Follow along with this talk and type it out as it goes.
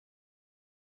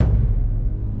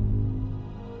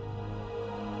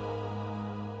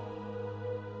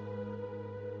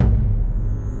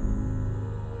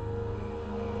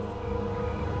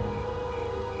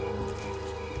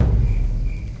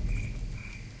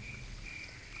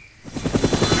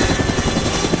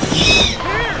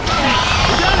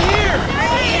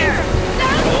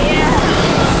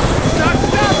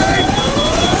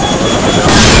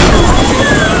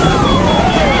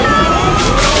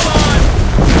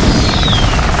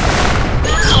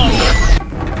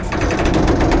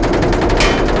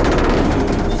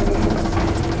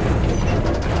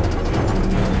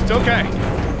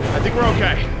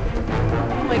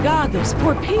These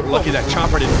poor people. Lucky that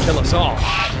chopper didn't kill us all.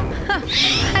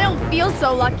 I don't feel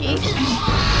so lucky.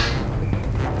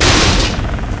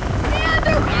 Man,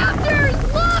 the raptors!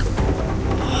 Look!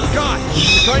 God,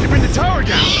 they're trying to bring the tower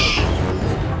down.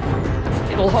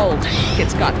 It'll hold.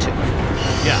 It's got to.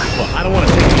 Yeah, well, I don't want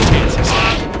to take any chances.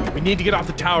 We need to get off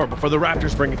the tower before the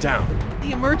raptors bring it down.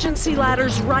 The emergency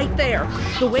ladder's right there.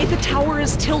 The way the tower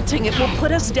is tilting, it will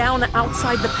put us down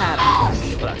outside the paddock.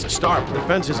 Well, that's a start, but the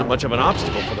fence isn't much of an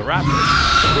obstacle for the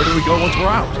raptors. Where do we go once we're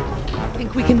out? I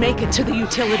think we can make it to the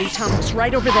utility tunnels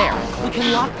right over there. We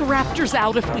can lock the raptors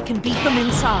out if we can beat them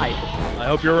inside. I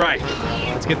hope you're right.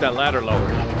 Let's get that ladder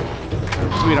lowered.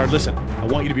 Sweetheart, listen. I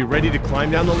want you to be ready to climb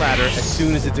down the ladder as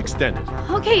soon as it's extended.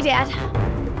 Okay, Dad.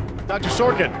 Dr.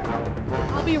 Sorkin!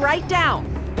 I'll be right down.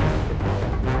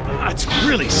 It's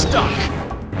really stuck.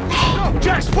 No,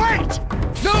 Jess, wait!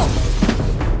 No!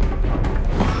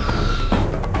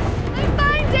 I'm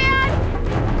fine, Dad!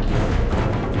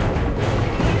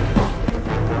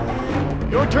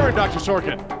 Your turn, Dr.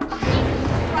 Sorkin.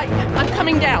 Right, I'm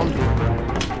coming down.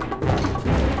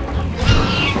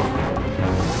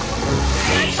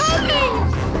 I'm coming!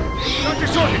 Dr.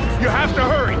 Sorkin, you have to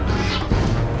hurry!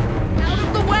 Out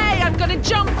of the way! I'm gonna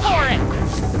jump for it!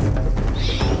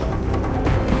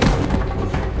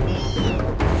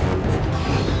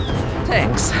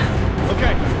 Thanks.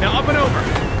 Okay, now up and over.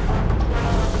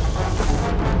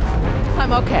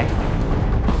 I'm okay.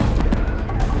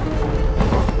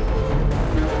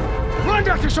 Run,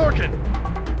 Dr. Sorkin!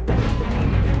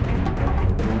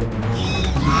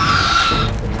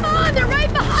 Come on, they're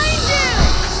right behind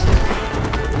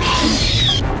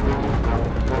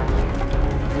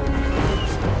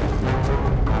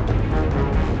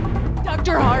you!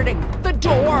 Dr. Harding, the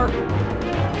door!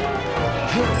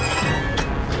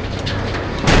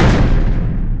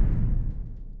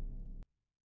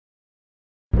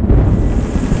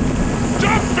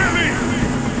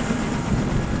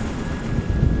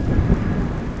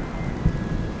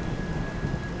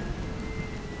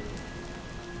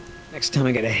 Next time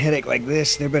I get a headache like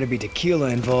this, there better be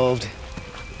tequila involved.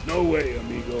 No way,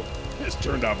 amigo. This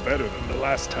turned out better than the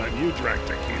last time you drank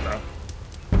tequila.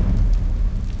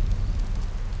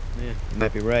 Yeah, you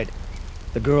might be right.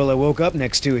 The girl I woke up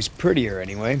next to is prettier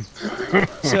anyway.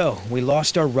 So, we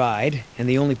lost our ride, and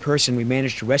the only person we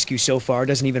managed to rescue so far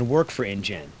doesn't even work for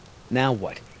InGen. Now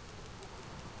what?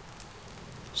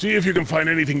 See if you can find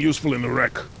anything useful in the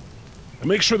wreck. And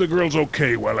make sure the girl's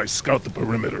okay while I scout the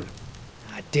perimeter.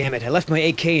 Ah, damn it, I left my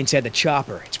AK inside the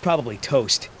chopper. It's probably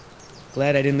toast.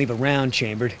 Glad I didn't leave a round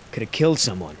chambered. Could have killed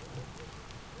someone.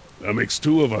 That makes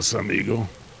two of us, amigo.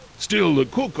 Still, the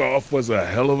cook-off was a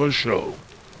hell of a show.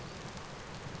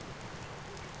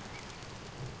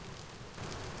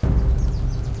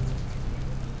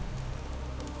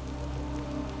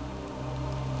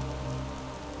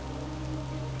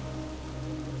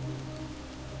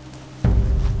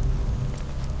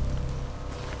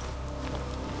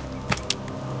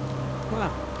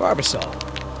 Wow, Barbasol.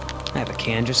 I have a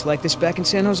can just like this back in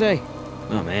San Jose.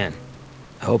 Oh man,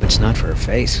 I hope it's not for her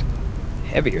face.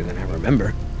 Heavier than I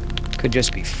remember. Could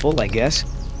just be full, I guess.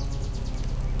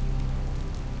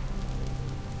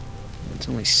 It's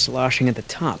only sloshing at the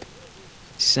top.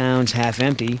 Sounds half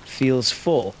empty, feels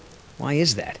full. Why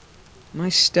is that? My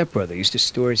stepbrother used to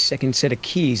store his second set of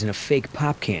keys in a fake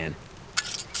pop can.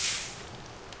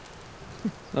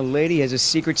 A lady has a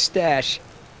secret stash.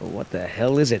 But what the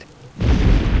hell is it?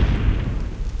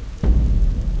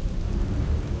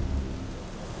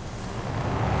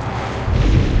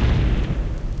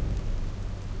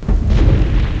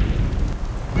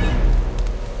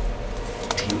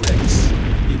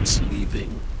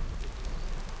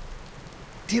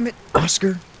 Damn it,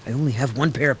 Oscar. I only have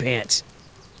one pair of pants.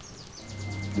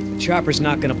 The chopper's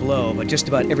not gonna blow, but just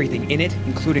about everything in it,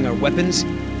 including our weapons,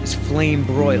 is flame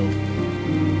broiled.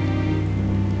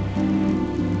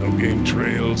 No game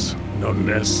trails, no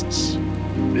nests.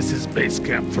 This is base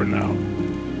camp for now.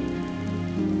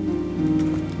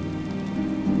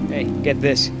 Hey, get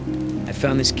this. I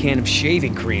found this can of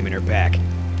shaving cream in her pack.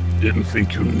 Didn't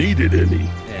think you needed any.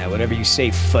 Yeah, whatever you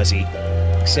say, Fuzzy.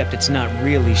 Except it's not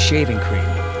really shaving cream.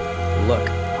 Look.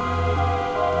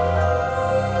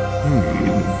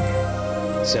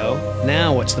 So,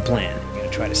 now what's the plan? You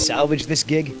gonna try to salvage this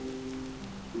gig?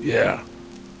 Yeah.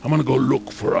 I'm gonna go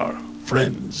look for our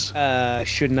friends.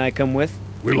 Shouldn't I come with?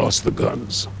 We lost the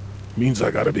guns. Means I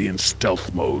gotta be in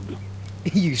stealth mode.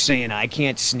 You saying I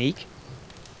can't sneak?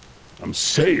 I'm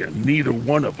saying neither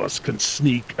one of us can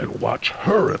sneak and watch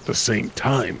her at the same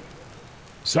time.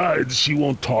 Besides, she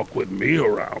won't talk with me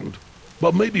around.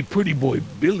 But maybe pretty boy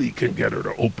Billy can get her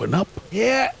to open up.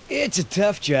 Yeah, it's a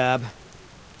tough job.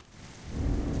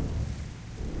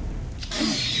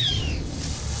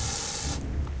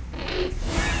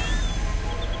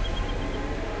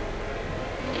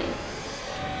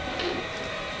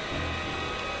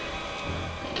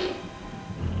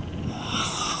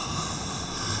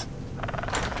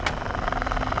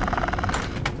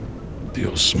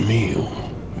 Dios mío.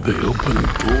 They open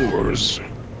doors.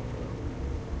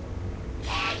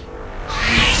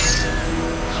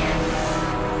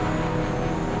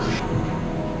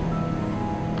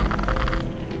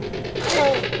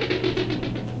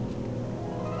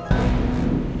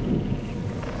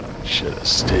 Should have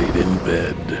stayed in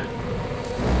bed.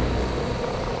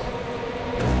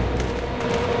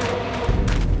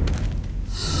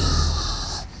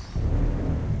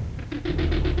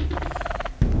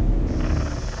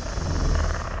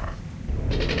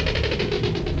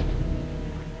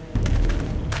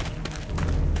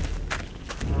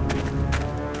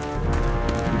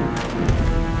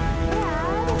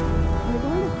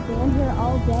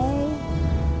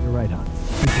 You're right, hon.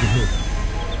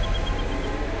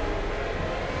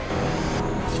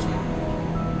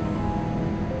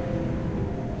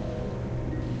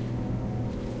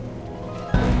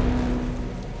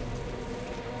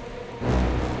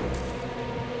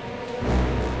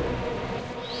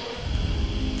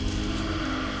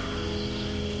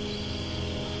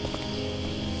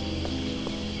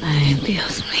 Ay,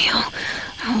 Dios mío.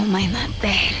 How am I not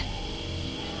dead?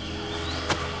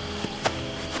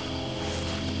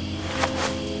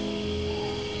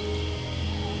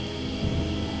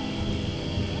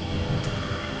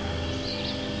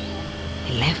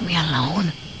 They left me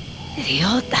alone.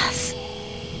 Idiotas.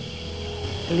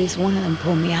 At least one of them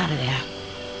pulled me out of there.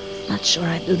 Not sure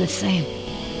I'd do the same.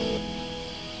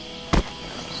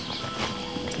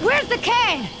 Where's the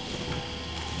can?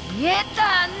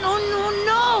 Yeta! No, no,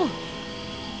 no!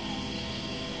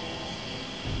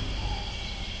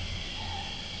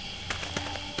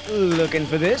 Looking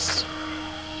for this?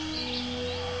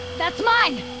 That's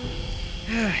mine!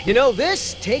 You know,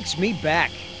 this takes me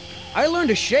back. I learned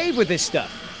to shave with this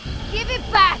stuff. Give it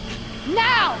back!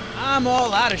 Now! I'm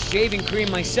all out of shaving cream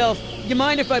myself. You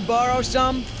mind if I borrow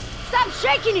some? Stop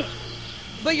shaking it!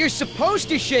 But you're supposed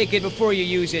to shake it before you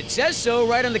use it. Says so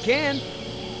right on the can.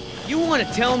 You want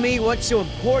to tell me what's so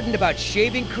important about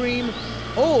shaving cream?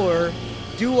 Or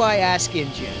do I ask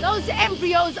InGen? Those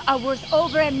embryos are worth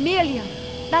over $1 million.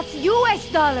 That's US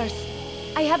dollars.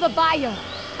 I have a buyer.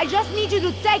 I just need you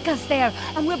to take us there,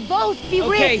 and we'll both be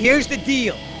rich. Okay, here's the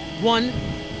deal. 1,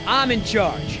 I'm in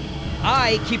charge.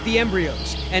 I keep the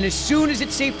embryos, and as soon as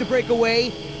it's safe to break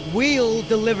away, we'll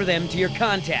deliver them to your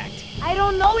contact. I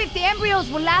don't know if the embryos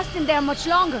will last in there much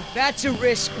longer. That's a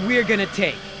risk we're gonna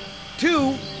take.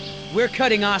 2, we're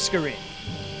cutting Oscar in.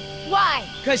 Why?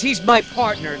 'Cause he's my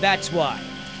partner, that's why.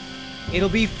 It'll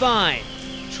be fine.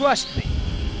 Trust me.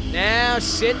 Now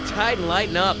sit tight and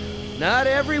lighten up. Not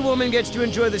every woman gets to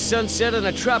enjoy the sunset on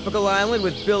a tropical island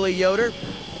with Billy Yoder.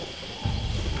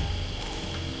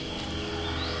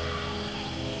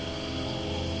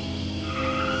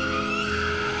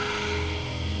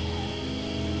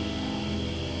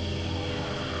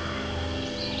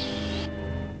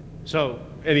 So,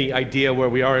 any idea where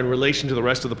we are in relation to the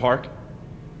rest of the park?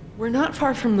 We're not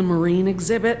far from the marine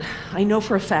exhibit. I know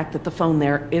for a fact that the phone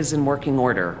there is in working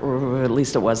order, or at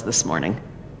least it was this morning.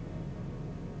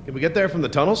 Can we get there from the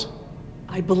tunnels?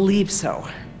 I believe so.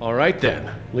 All right then,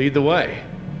 lead the way.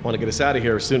 Want to get us out of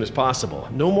here as soon as possible.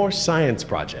 No more science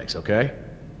projects, okay?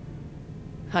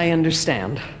 I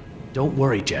understand. Don't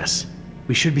worry, Jess.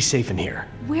 We should be safe in here.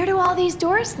 Where do all these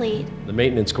doors lead? The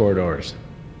maintenance corridors.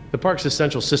 The park's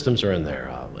essential systems are in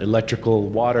there. Electrical,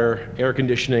 water, air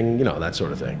conditioning, you know, that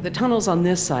sort of thing. The tunnels on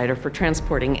this side are for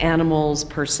transporting animals,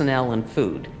 personnel, and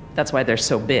food. That's why they're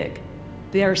so big.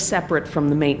 They are separate from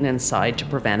the maintenance side to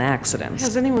prevent accidents.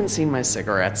 Has anyone seen my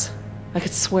cigarettes? I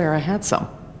could swear I had some.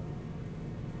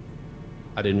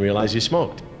 I didn't realize you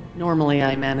smoked. Normally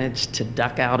I manage to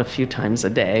duck out a few times a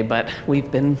day, but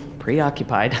we've been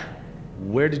preoccupied.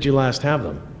 Where did you last have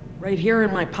them? Right here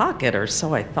in my pocket, or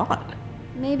so I thought.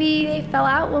 Maybe they fell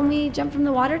out when we jumped from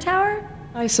the water tower?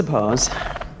 I suppose.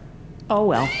 Oh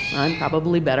well, I'm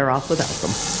probably better off without them.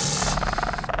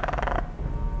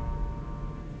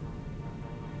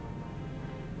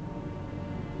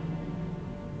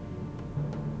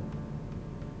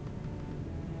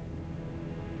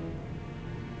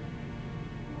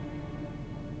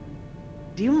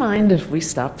 Do you mind if we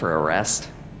stop for a rest?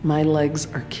 My legs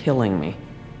are killing me.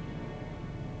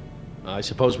 I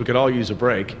suppose we could all use a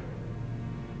break.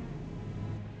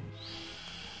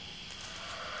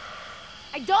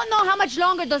 I don't know how much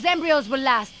longer those embryos will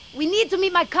last. We need to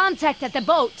meet my contact at the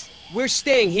boat. We're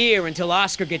staying here until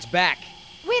Oscar gets back.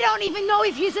 We don't even know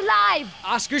if he's alive.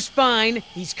 Oscar's fine,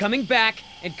 he's coming back,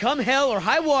 and come hell or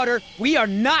high water, we are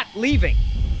not leaving.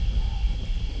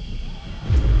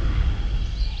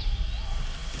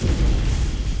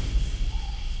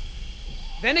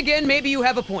 Then again, maybe you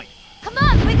have a point. Come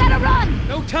on, we gotta run!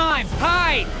 No time!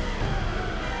 Hide!